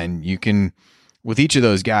can, with each of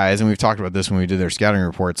those guys, and we've talked about this when we did their scouting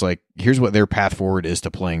reports, like, here's what their path forward is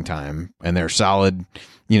to playing time. And they're solid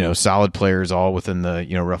players, all within the,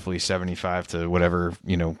 roughly 75 to whatever,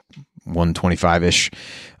 125-ish,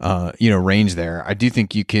 range there. I do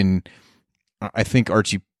think I think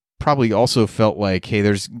Archie probably also felt like, hey,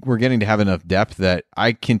 we're getting to have enough depth that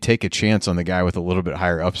I can take a chance on the guy with a little bit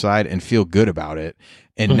higher upside and feel good about it,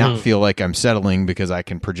 and not feel like I'm settling because I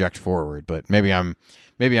can project forward. But maybe I'm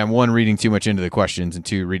one, reading too much into the questions, and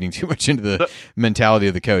two, reading too much into the mentality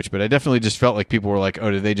of the coach. But I definitely just felt like people were like,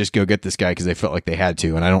 oh, did they just go get this guy because they felt like they had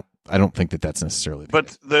to? And I don't think that that's necessarily the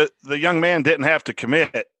case. But the young man didn't have to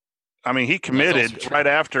commit. I mean, he committed right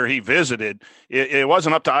after he visited. It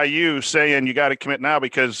wasn't up to IU saying you got to commit now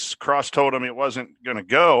because Cross told him it wasn't going to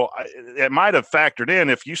go. It might have factored in,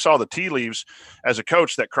 if you saw the tea leaves as a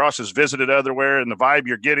coach, that Cross has visited everywhere and the vibe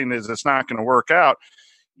you're getting is it's not going to work out.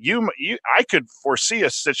 I could foresee a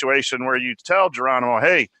situation where you tell Geronimo,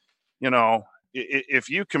 hey, if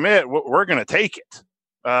you commit, we're going to take it,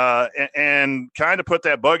 and kind of put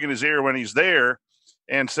that bug in his ear when he's there.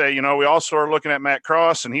 And say, we also are looking at Matt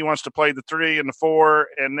Cross, and he wants to play the 3 and the 4,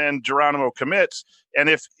 and then Geronimo commits. And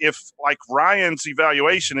if like Ryan's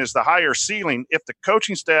evaluation is the higher ceiling, if the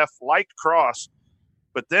coaching staff liked Cross,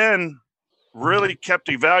 but then really kept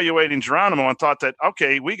evaluating Geronimo and thought that,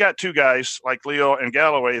 okay, we got two guys like Leo and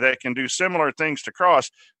Galloway that can do similar things to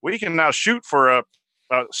Cross, we can now shoot for a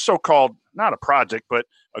so-called, not a project, but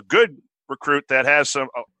a good recruit that has a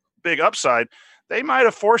big upside. They might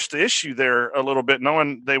have forced the issue there a little bit,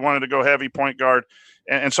 knowing they wanted to go heavy point guard.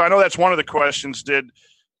 And so I know that's one of the questions. And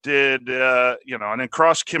then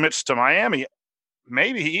Cross commits to Miami.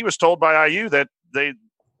 Maybe he was told by IU that they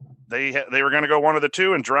were going to go one of the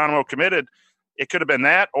two, and Geronimo committed. It could have been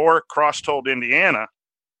that, or Cross told Indiana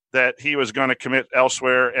that he was going to commit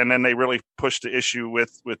elsewhere, and then they really pushed the issue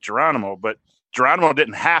with Geronimo. But Geronimo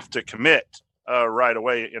didn't have to commit right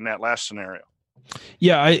away in that last scenario.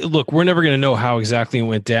 Yeah, look, we're never going to know how exactly it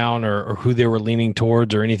went down or who they were leaning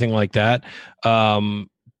towards or anything like that.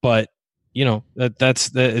 But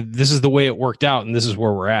this is the way it worked out, and this is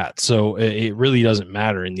where we're at. So it really doesn't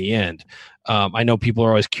matter in the end. I know people are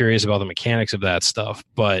always curious about the mechanics of that stuff,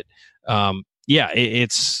 but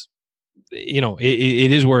it's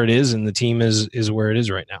it is where it is, and the team is where it is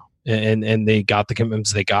right now, and they got the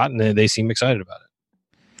commitments they got, and they seem excited about it.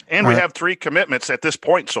 And we have 3 commitments at this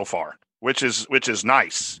point so far, which is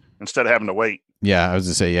nice, instead of having to wait. Yeah, I was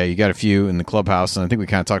going to say, you got a few in the clubhouse, and I think we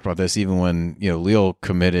kind of talked about this even when, Leal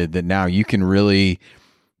committed, that now you can really,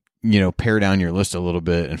 pare down your list a little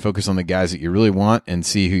bit and focus on the guys that you really want and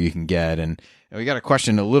see who you can get. And And we got a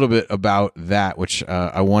question a little bit about that, which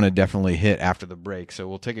I want to definitely hit after the break. So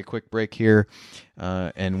we'll take a quick break here,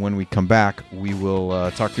 and when we come back, we will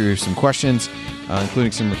talk through some questions,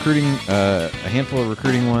 including some recruiting, a handful of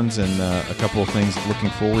recruiting ones, and a couple of things looking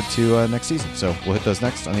forward to next season. So we'll hit those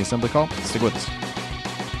next on the Assembly Call. Stick with us.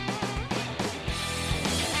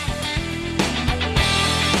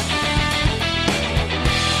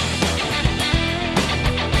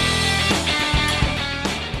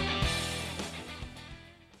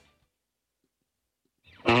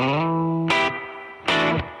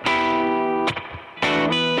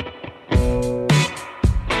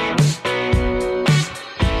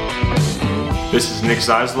 This is Nick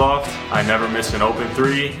Zeisloft. I never miss an open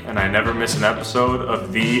three, and I never miss an episode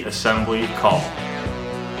of The Assembly Call.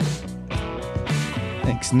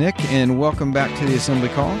 Thanks, Nick, and welcome back to the Assembly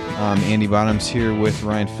Call. I'm Andy Bottoms here with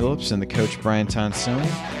Ryan Phillips and the coach Brian Tonsoni.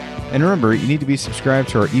 And remember, you need to be subscribed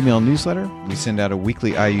to our email newsletter. We send out a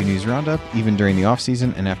weekly IU news roundup, even during the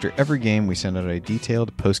offseason, and after every game, we send out a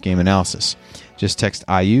detailed post-game analysis. Just text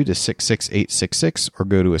IU to 66866 or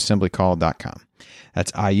go to assemblycall.com.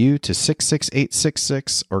 That's IU to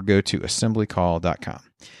 66866 or go to assemblycall.com.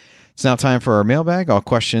 It's now time for our mailbag. All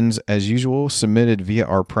questions, as usual, submitted via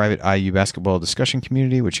our private IU basketball discussion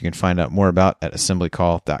community, which you can find out more about at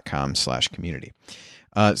assemblycall.com/community.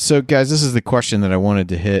 So, guys, this is the question that I wanted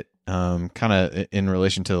to hit kind of in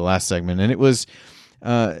relation to the last segment. And it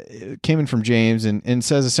came in from James and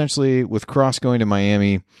says essentially, with Cross going to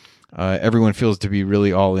Miami, everyone feels to be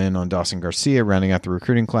really all in on Dawson Garcia rounding out the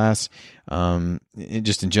recruiting class.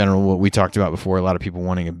 Just in general, what we talked about before, a lot of people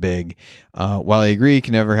wanting a big. While I agree you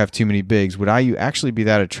can never have too many bigs, would IU actually be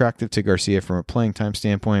that attractive to Garcia from a playing time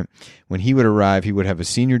standpoint? When he would arrive, he would have a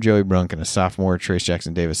senior Joey Brunk and a sophomore Trace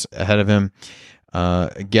Jackson Davis ahead of him.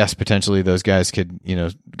 I guess potentially those guys could,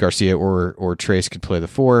 Garcia or Trace could play the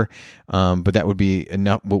four, but that would be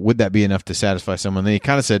enough. But would that be enough to satisfy someone? They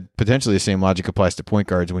kind of said potentially the same logic applies to point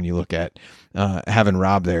guards when you look at having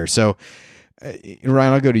Rob there. So,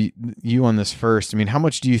 Ryan, I'll go to you on this first. I mean, how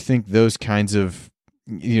much do you think those kinds of,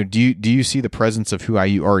 do you see the presence of who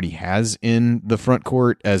IU already has in the front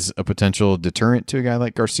court as a potential deterrent to a guy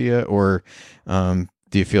like Garcia, or do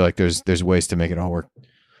you feel like there's ways to make it all work?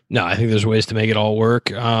 No, I think there's ways to make it all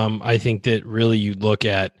work. I think that really you look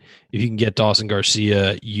at, if you can get Dawson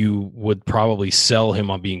Garcia, you would probably sell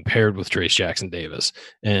him on being paired with Trace Jackson Davis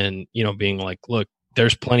and, being like, look,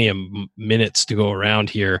 there's plenty of minutes to go around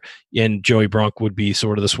here. And Joey Brunk would be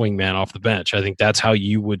sort of the swing man off the bench. I think that's how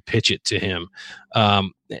you would pitch it to him.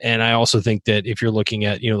 And I also think that if you're looking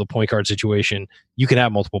at, the point guard situation, you can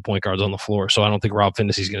have multiple point guards on the floor. So I don't think Rob Finney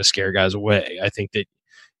is going to scare guys away. I think that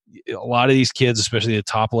a lot of these kids, especially the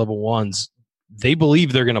top level ones, they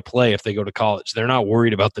believe they're going to play if they go to college. They're not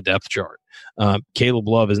worried about the depth chart. Caleb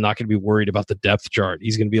Love is not going to be worried about the depth chart.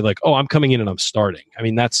 He's going to be like, oh, I'm coming in and I'm starting. I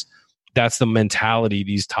mean, that's the mentality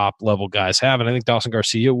these top level guys have. And I think Dawson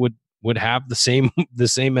Garcia would have the same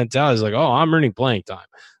mentality. It's like, oh, I'm earning playing time.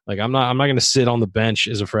 Like I'm not going to sit on the bench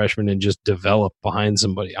as a freshman and just develop behind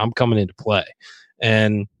somebody. I'm coming into play.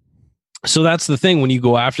 And so that's the thing when you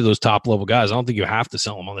go after those top level guys. I don't think you have to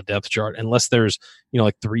sell them on the depth chart unless there's,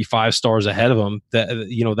 like 3-5 stars ahead of them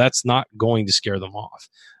that, that's not going to scare them off.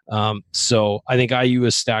 So I think IU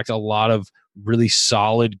has stacked a lot of really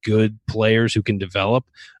solid, good players who can develop.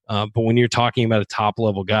 But when you're talking about a top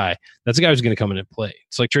level guy, that's a guy who's going to come in and play.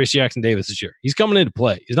 It's like Trace Jackson Davis this year. He's coming in to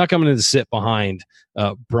play. He's not coming in to sit behind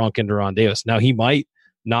Brunk and Deron Davis. Now he might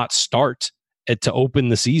not start to open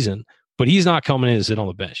the season, but he's not coming in to sit on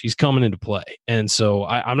the bench. He's coming in to play. And so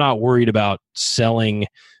I'm not worried about selling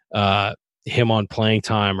him on playing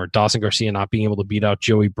time or Dawson Garcia not being able to beat out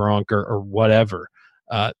Joey Brunk or whatever.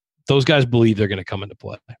 Those guys believe they're going to come into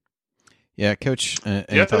play. Yeah, Coach,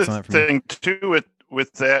 any thoughts on that from thing you? Too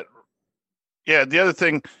with that, yeah, the other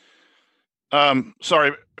thing,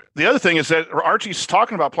 the other thing is that Archie's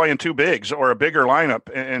talking about playing two bigs or a bigger lineup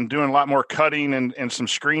and doing a lot more cutting and some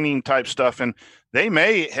screening type stuff. And they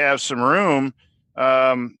may have some room.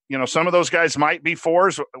 Some of those guys might be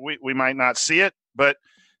fours. We might not see it, but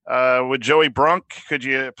with Joey Brunk, could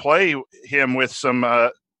you play him with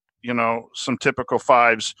some typical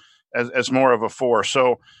fives as more of a four?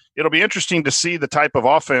 So it'll be interesting to see the type of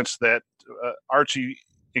offense that Archie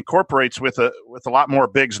incorporates with a lot more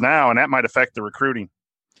bigs now, and that might affect the recruiting.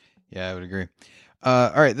 Yeah, I would agree.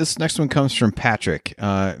 All right, this next one comes from Patrick.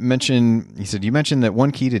 You mentioned that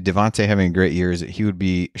one key to Devontae having a great year is that he would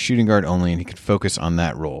be shooting guard only and he could focus on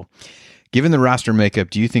that role. Given the roster makeup,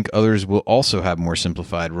 do you think others will also have more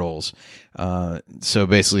simplified roles? So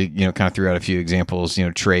basically, kind of threw out a few examples,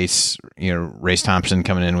 Trace, Race Thompson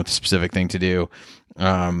coming in with a specific thing to do.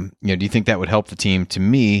 Do you think that would help the team? To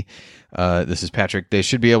me, this is Patrick. They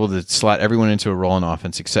should be able to slot everyone into a role in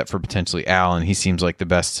offense except for potentially Al, and he seems like the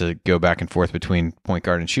best to go back and forth between point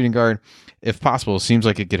guard and shooting guard. If possible, it seems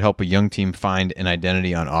like it could help a young team find an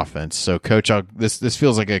identity on offense. So, Coach, this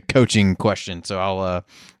feels like a coaching question, so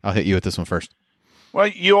I'll hit you with this one first. Well,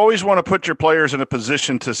 you always want to put your players in a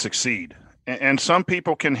position to succeed, and some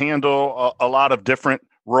people can handle a lot of different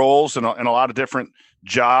roles and a lot of different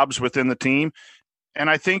jobs within the team. And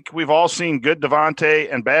I think we've all seen good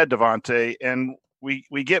Devontae and bad Devontae, and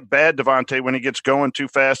we get bad Devontae when he gets going too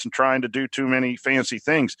fast and trying to do too many fancy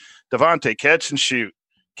things. Devontae, catch and shoot,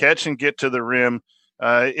 catch and get to the rim.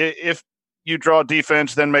 If you draw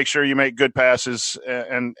defense, then make sure you make good passes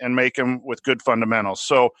and make them with good fundamentals.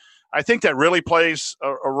 So I think that really plays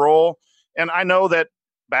a role. And I know that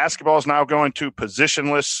basketball is now going to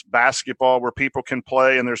positionless basketball where people can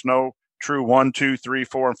play and there's no true 1, 2, 3,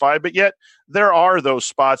 4, and 5. But yet there are those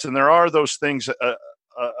spots and there are those things, a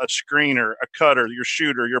screener, a cutter, your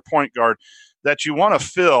shooter, your point guard that you want to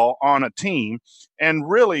fill on a team. And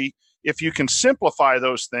really, if you can simplify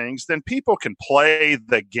those things, then people can play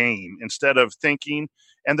the game instead of thinking,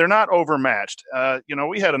 and they're not overmatched.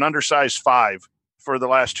 We had an undersized 5 for the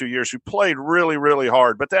last 2 years who played really, really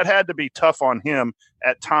hard, but that had to be tough on him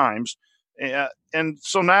at times. And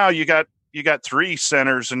so now you got 3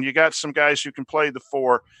 centers and you got some guys who can play the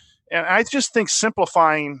 4. And I just think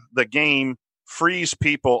simplifying the game frees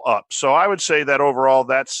people up. So I would say that overall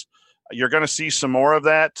you're going to see some more of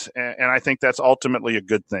that. And I think that's ultimately a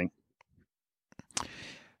good thing.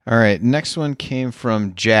 All right. Next one came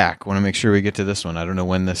from Jack. Want to make sure we get to this one. I don't know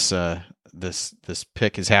when this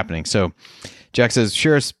pick is happening. So Jack says,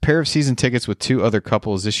 share a pair of season tickets with 2 other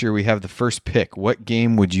couples. This year we have the first pick. What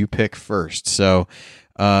game would you pick first? So,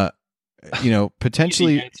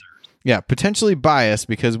 potentially biased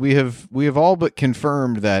because we have all but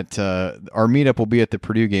confirmed that our meetup will be at the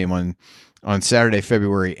Purdue game on Saturday,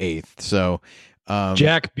 February 8th. So,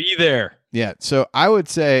 Jack, be there. Yeah. So I would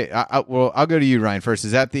say, I'll go to you, Ryan, first.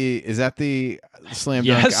 Is that the slam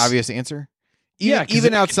dunk obvious answer?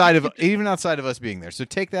 Even outside of us being there. So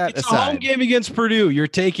take that it's aside. A home game against Purdue. You're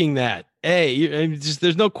taking that. Hey,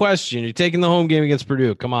 there's no question. You're taking the home game against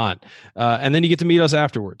Purdue. Come on, and then you get to meet us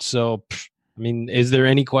afterwards. So, is there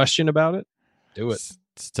any question about it? Do it.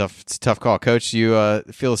 It's tough. It's a tough call, Coach. Do you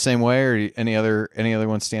feel the same way, or any other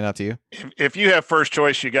ones stand out to you? If you have first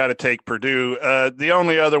choice, you got to take Purdue. The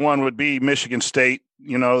only other one would be Michigan State.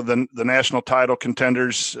 The national title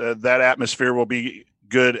contenders. That atmosphere will be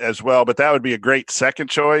good as well, but that would be a great second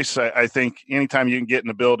choice. I think anytime you can get in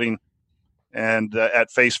the building and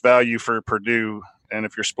at face value for Purdue, and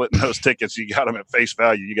if you're splitting those tickets, you got them at face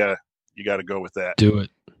value. You got to go with that. Do it.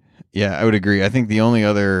 Yeah, I would agree. I think the only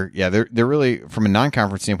other, they're really from a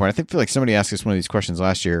non-conference standpoint. I feel like somebody asked us one of these questions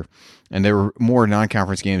last year, and there were more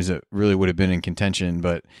non-conference games that really would have been in contention,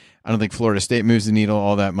 but I don't think Florida State moves the needle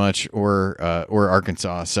all that much, or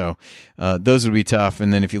Arkansas. So those would be tough.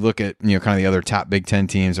 And then if you look at kind of the other top Big Ten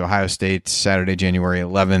teams, Ohio State Saturday, January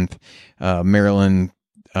 11th, Maryland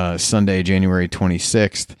Sunday, January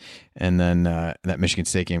 26th, and then that Michigan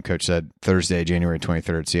State game, Coach said Thursday, January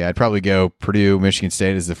 23rd. So yeah, I'd probably go Purdue, Michigan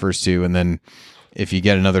State as the first 2, and then if you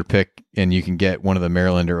get another pick and you can get one of the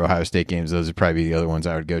Maryland or Ohio State games, those would probably be the other ones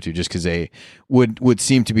I would go to, just because they would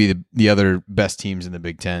seem to be the other best teams in the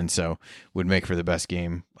Big Ten, so would make for the best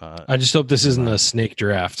game. I just hope this isn't a snake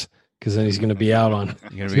draft, because then he's going to be out on.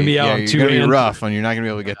 You're going to be rough, and you're not going to be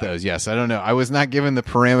able to get those. Yes, I don't know. I was not given the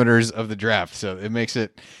parameters of the draft, so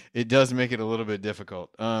it does make it a little bit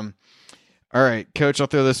difficult. All right, Coach, I'll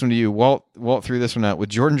throw this one to you. Walt threw this one out. With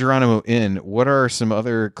Jordan Geronimo in, what are some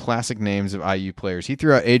other classic names of IU players? He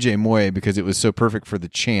threw out AJ Moye because it was so perfect for the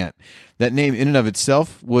chant. That name in and of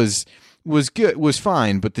itself was good, was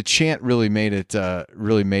fine, but the chant really made it.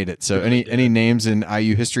 So any names in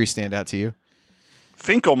IU history stand out to you?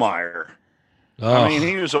 Finkelmeyer. Oh.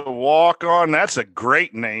 He was a walk-on. That's a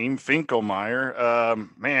great name, Finkelmeyer.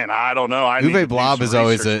 Man, I don't know. Uwe Blob is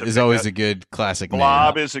always a good classic name.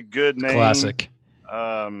 Blob is a good name. Classic.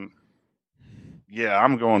 Yeah,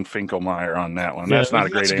 I'm going Finkelmeyer on that one. That's not a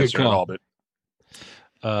great answer at all, but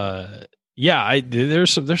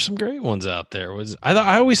there's some great ones out there.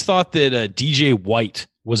 I always thought that DJ White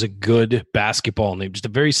was a good basketball name, just a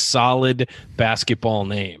very solid basketball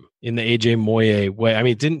name in the AJ Moye way.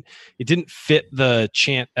 It didn't fit the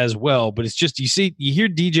chant as well, but it's just you hear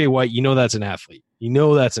DJ White, that's an athlete.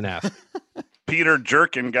 Peter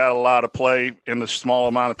Jerkin got a lot of play in the small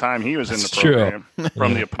amount of time he was in the program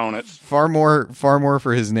from the opponents. Far more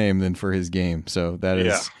for his name than for his game. So that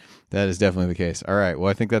is definitely the case. All right.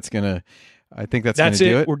 Well, I think that's gonna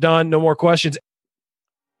do it. We're done. No more questions.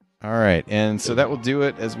 All right, and so that will do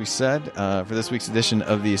it, as we said, for this week's edition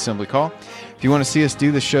of the Assembly Call. If you want to see us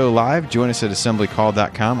do the show live, join us at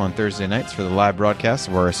assemblycall.com on Thursday nights for the live broadcast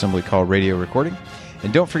of our Assembly Call radio recording.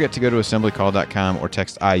 And don't forget to go to assemblycall.com or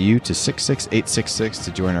text IU to 66866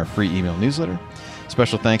 to join our free email newsletter.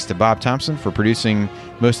 Special thanks to Bob Thompson for producing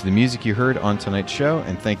most of the music you heard on tonight's show,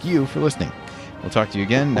 and thank you for listening. We'll talk to you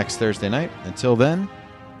again next Thursday night. Until then,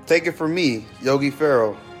 take it from me, Yogi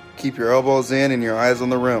Ferrell. Keep your elbows in and your eyes on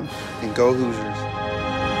the rim. And go Hoosiers.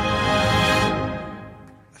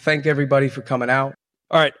 Thank everybody for coming out.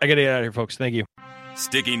 All right, I got to get out of here, folks. Thank you.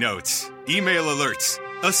 Sticky notes, email alerts,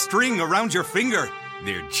 a string around your finger.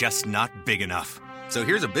 They're just not big enough. So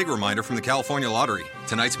here's a big reminder from the California Lottery.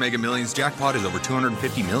 Tonight's Mega Millions jackpot is over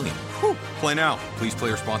 $250 million. Whew. Play now. Please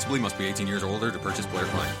play responsibly. Must be 18 years or older to purchase player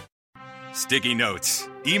client. Sticky notes,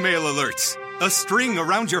 email alerts, a string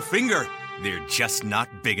around your finger. They're just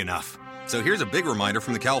not big enough. So here's a big reminder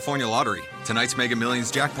from the California Lottery. Tonight's Mega Millions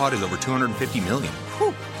jackpot is over $250 million.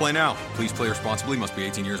 Whew. Play now. Please play responsibly. Must be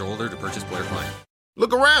 18 years or older to purchase player client.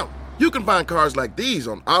 Look around. You can find cars like these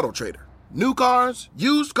on AutoTrader. New cars,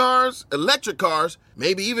 used cars, electric cars,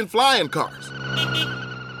 maybe even flying cars.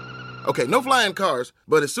 Okay, no flying cars,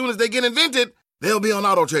 but as soon as they get invented, they'll be on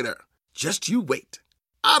AutoTrader. Just you wait.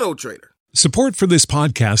 AutoTrader. Support for this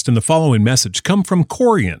podcast and the following message come from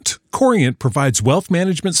Corient. Corient provides wealth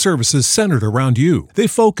management services centered around you. They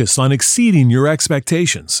focus on exceeding your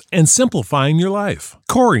expectations and simplifying your life.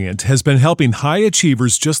 Corient has been helping high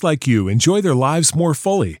achievers just like you enjoy their lives more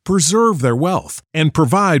fully, preserve their wealth, and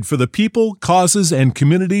provide for the people, causes, and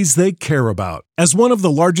communities they care about. As one of the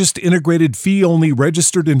largest integrated fee-only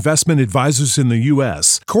registered investment advisors in the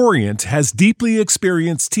U.S., Corient has deeply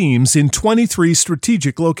experienced teams in 23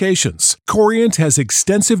 strategic locations. Corient has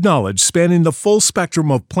extensive knowledge spanning the full spectrum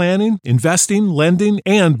of planning, investing, lending,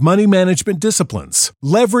 and money management disciplines.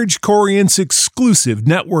 Leverage Corient's exclusive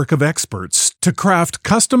network of experts to craft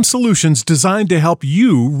custom solutions designed to help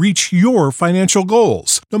you reach your financial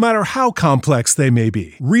goals, no matter how complex they may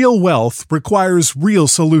be. Real wealth requires real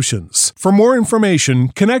solutions. For more information,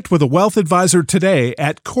 connect with a wealth advisor today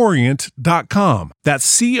at Corient.com.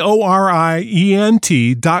 That's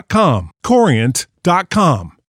Corient.com. Corient.com.